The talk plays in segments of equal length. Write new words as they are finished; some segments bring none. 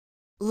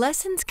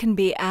Lessons can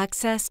be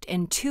accessed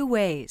in two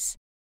ways,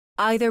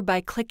 either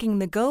by clicking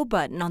the Go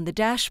button on the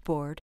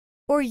dashboard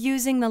or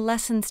using the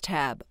Lessons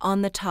tab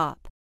on the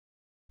top.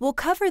 We'll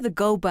cover the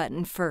Go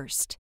button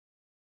first.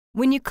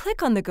 When you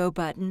click on the Go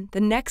button, the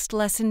next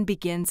lesson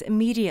begins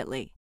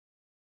immediately.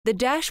 The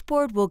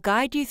dashboard will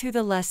guide you through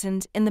the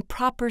lessons in the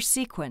proper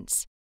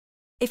sequence.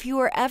 If you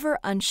are ever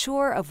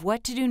unsure of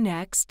what to do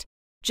next,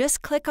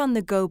 just click on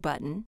the Go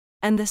button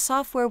and the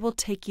software will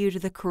take you to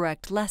the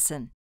correct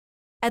lesson.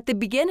 At the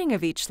beginning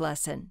of each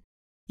lesson,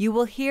 you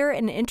will hear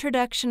an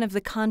introduction of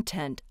the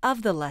content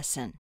of the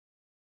lesson.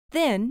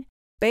 Then,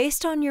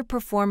 based on your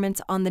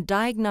performance on the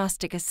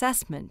diagnostic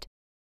assessment,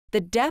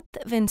 the depth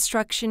of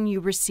instruction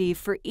you receive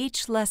for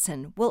each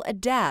lesson will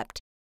adapt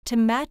to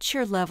match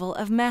your level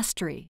of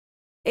mastery.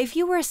 If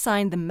you were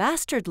assigned the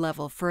mastered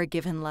level for a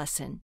given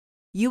lesson,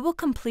 you will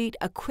complete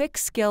a quick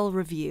skill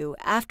review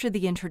after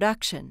the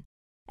introduction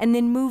and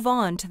then move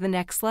on to the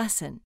next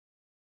lesson.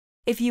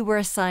 If you were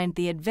assigned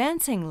the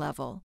advancing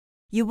level,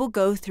 you will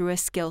go through a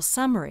skill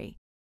summary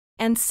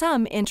and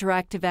some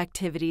interactive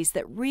activities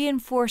that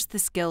reinforce the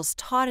skills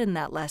taught in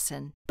that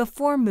lesson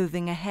before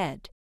moving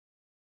ahead.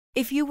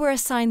 If you were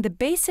assigned the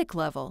basic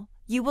level,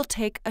 you will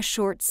take a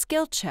short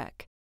skill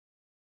check.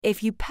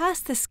 If you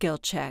pass the skill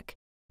check,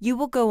 you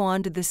will go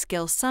on to the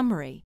skill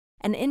summary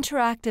and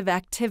interactive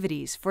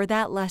activities for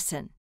that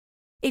lesson.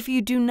 If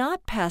you do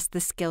not pass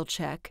the skill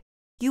check,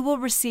 you will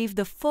receive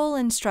the full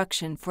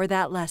instruction for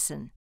that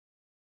lesson,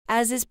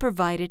 as is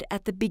provided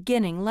at the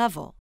beginning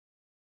level.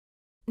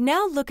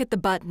 Now look at the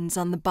buttons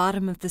on the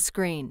bottom of the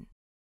screen.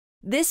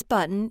 This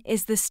button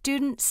is the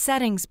Student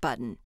Settings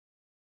button.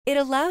 It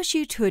allows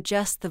you to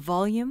adjust the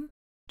volume,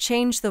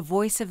 change the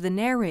voice of the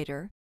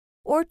narrator,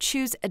 or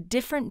choose a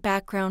different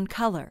background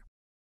color.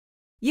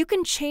 You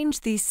can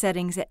change these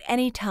settings at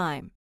any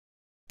time.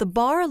 The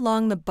bar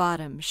along the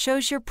bottom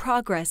shows your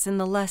progress in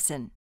the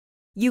lesson.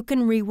 You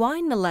can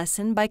rewind the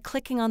lesson by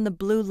clicking on the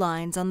blue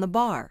lines on the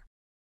bar.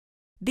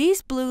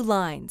 These blue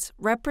lines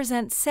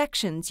represent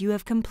sections you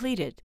have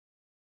completed.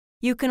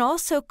 You can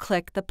also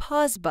click the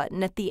pause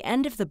button at the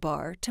end of the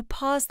bar to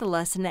pause the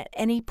lesson at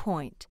any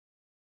point.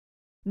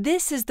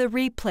 This is the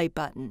replay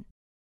button.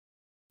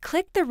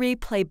 Click the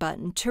replay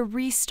button to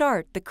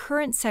restart the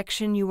current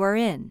section you are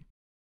in.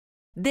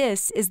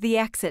 This is the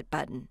exit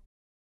button.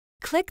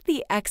 Click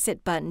the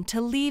exit button to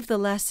leave the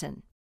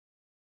lesson.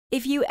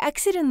 If you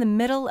exit in the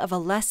middle of a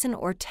lesson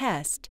or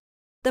test,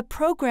 the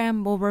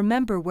program will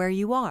remember where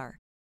you are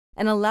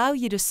and allow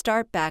you to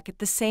start back at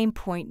the same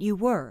point you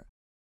were.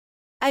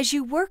 As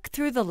you work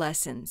through the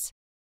lessons,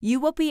 you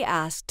will be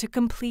asked to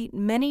complete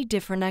many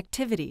different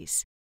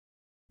activities.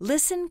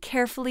 Listen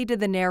carefully to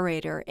the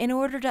narrator in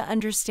order to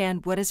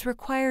understand what is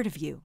required of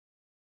you.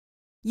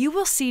 You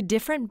will see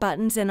different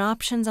buttons and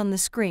options on the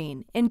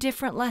screen in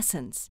different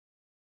lessons.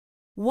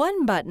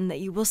 One button that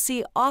you will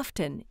see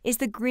often is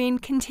the green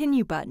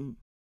Continue button.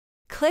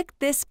 Click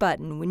this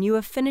button when you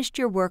have finished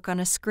your work on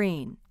a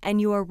screen and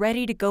you are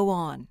ready to go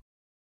on.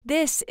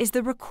 This is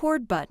the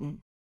Record button.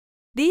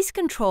 These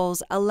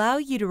controls allow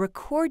you to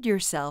record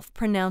yourself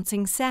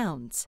pronouncing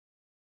sounds.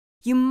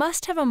 You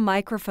must have a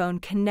microphone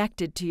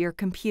connected to your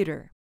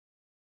computer.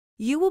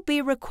 You will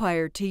be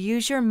required to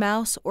use your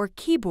mouse or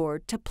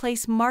keyboard to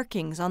place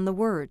markings on the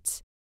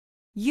words.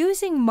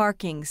 Using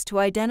markings to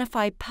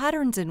identify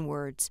patterns in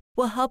words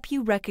will help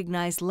you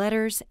recognize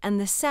letters and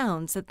the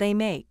sounds that they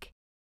make.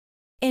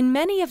 In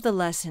many of the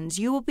lessons,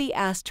 you will be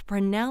asked to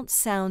pronounce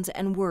sounds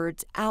and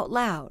words out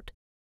loud.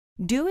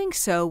 Doing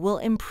so will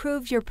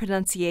improve your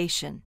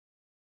pronunciation.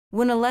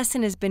 When a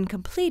lesson has been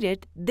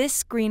completed, this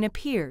screen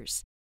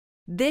appears.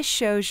 This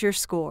shows your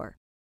score.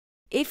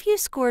 If you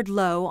scored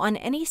low on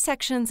any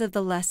sections of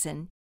the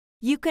lesson,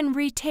 you can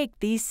retake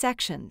these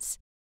sections.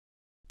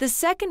 The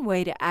second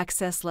way to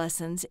access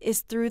lessons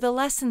is through the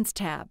Lessons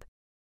tab.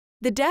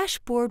 The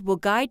dashboard will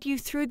guide you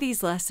through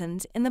these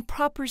lessons in the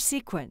proper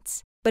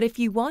sequence, but if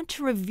you want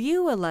to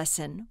review a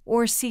lesson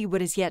or see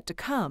what is yet to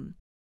come,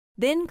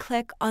 then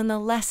click on the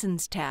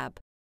Lessons tab.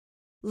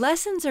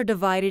 Lessons are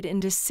divided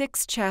into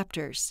 6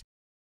 chapters.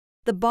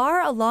 The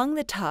bar along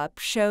the top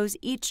shows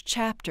each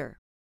chapter.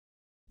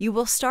 You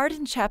will start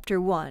in Chapter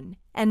 1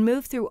 and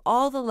move through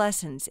all the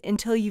lessons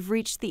until you've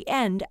reached the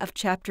end of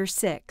Chapter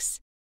 6.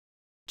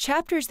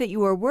 Chapters that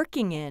you are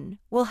working in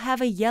will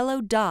have a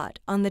yellow dot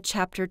on the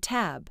Chapter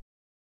tab.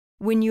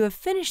 When you have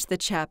finished the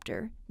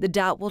chapter, the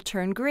dot will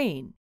turn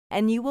green,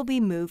 and you will be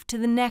moved to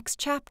the next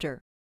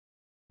chapter.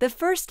 The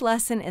first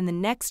lesson in the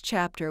next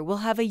chapter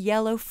will have a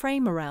yellow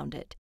frame around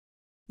it.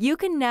 You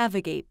can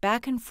navigate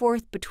back and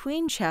forth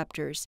between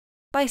chapters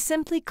by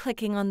simply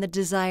clicking on the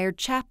desired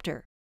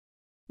chapter.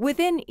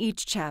 Within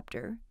each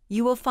chapter,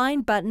 you will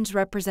find buttons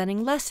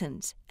representing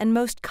lessons and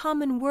most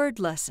common word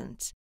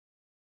lessons.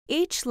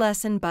 Each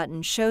lesson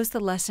button shows the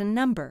lesson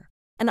number,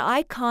 an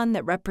icon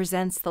that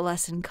represents the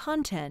lesson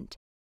content,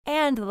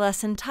 and the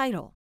lesson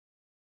title.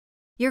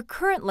 Your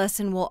current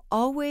lesson will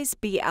always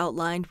be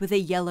outlined with a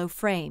yellow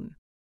frame.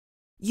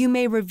 You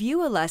may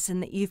review a lesson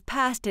that you've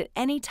passed at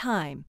any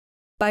time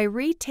by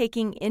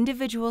retaking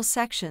individual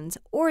sections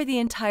or the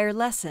entire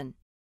lesson.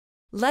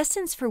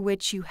 Lessons for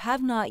which you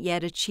have not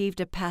yet achieved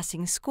a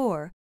passing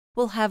score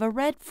will have a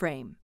red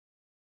frame.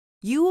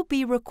 You will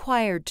be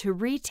required to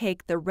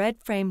retake the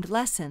red-framed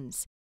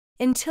lessons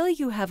until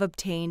you have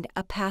obtained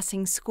a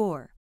passing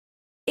score.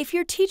 If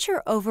your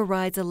teacher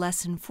overrides a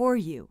lesson for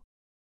you,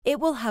 it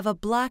will have a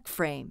black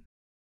frame.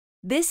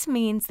 This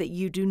means that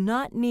you do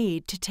not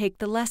need to take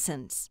the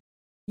lessons.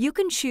 You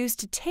can choose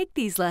to take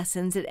these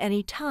lessons at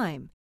any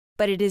time,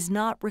 but it is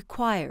not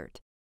required.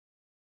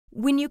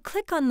 When you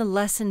click on the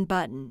Lesson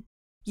button,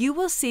 you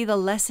will see the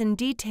lesson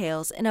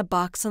details in a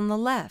box on the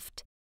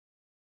left.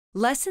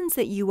 Lessons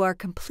that you are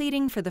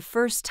completing for the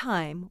first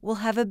time will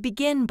have a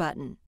Begin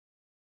button.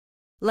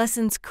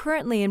 Lessons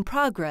currently in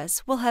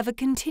progress will have a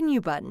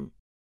Continue button.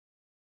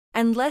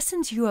 And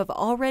lessons you have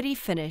already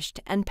finished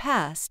and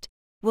passed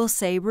will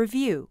say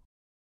Review.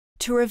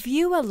 To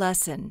review a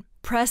lesson,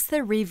 press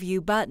the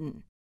Review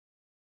button.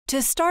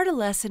 To start a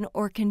lesson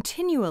or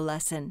continue a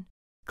lesson,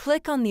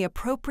 click on the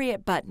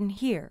appropriate button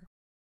here,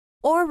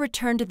 or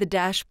return to the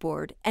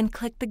dashboard and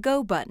click the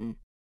Go button.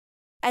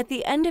 At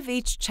the end of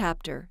each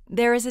chapter,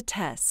 there is a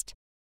test.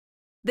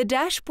 The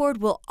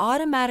dashboard will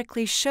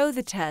automatically show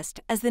the test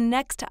as the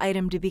next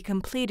item to be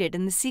completed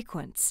in the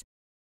sequence.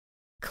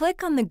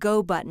 Click on the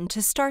Go button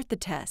to start the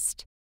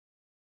test.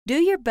 Do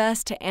your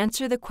best to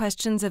answer the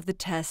questions of the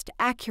test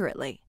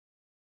accurately.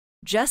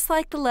 Just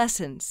like the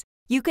lessons,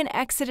 you can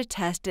exit a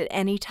test at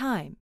any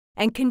time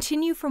and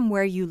continue from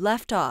where you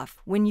left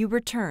off when you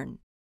return.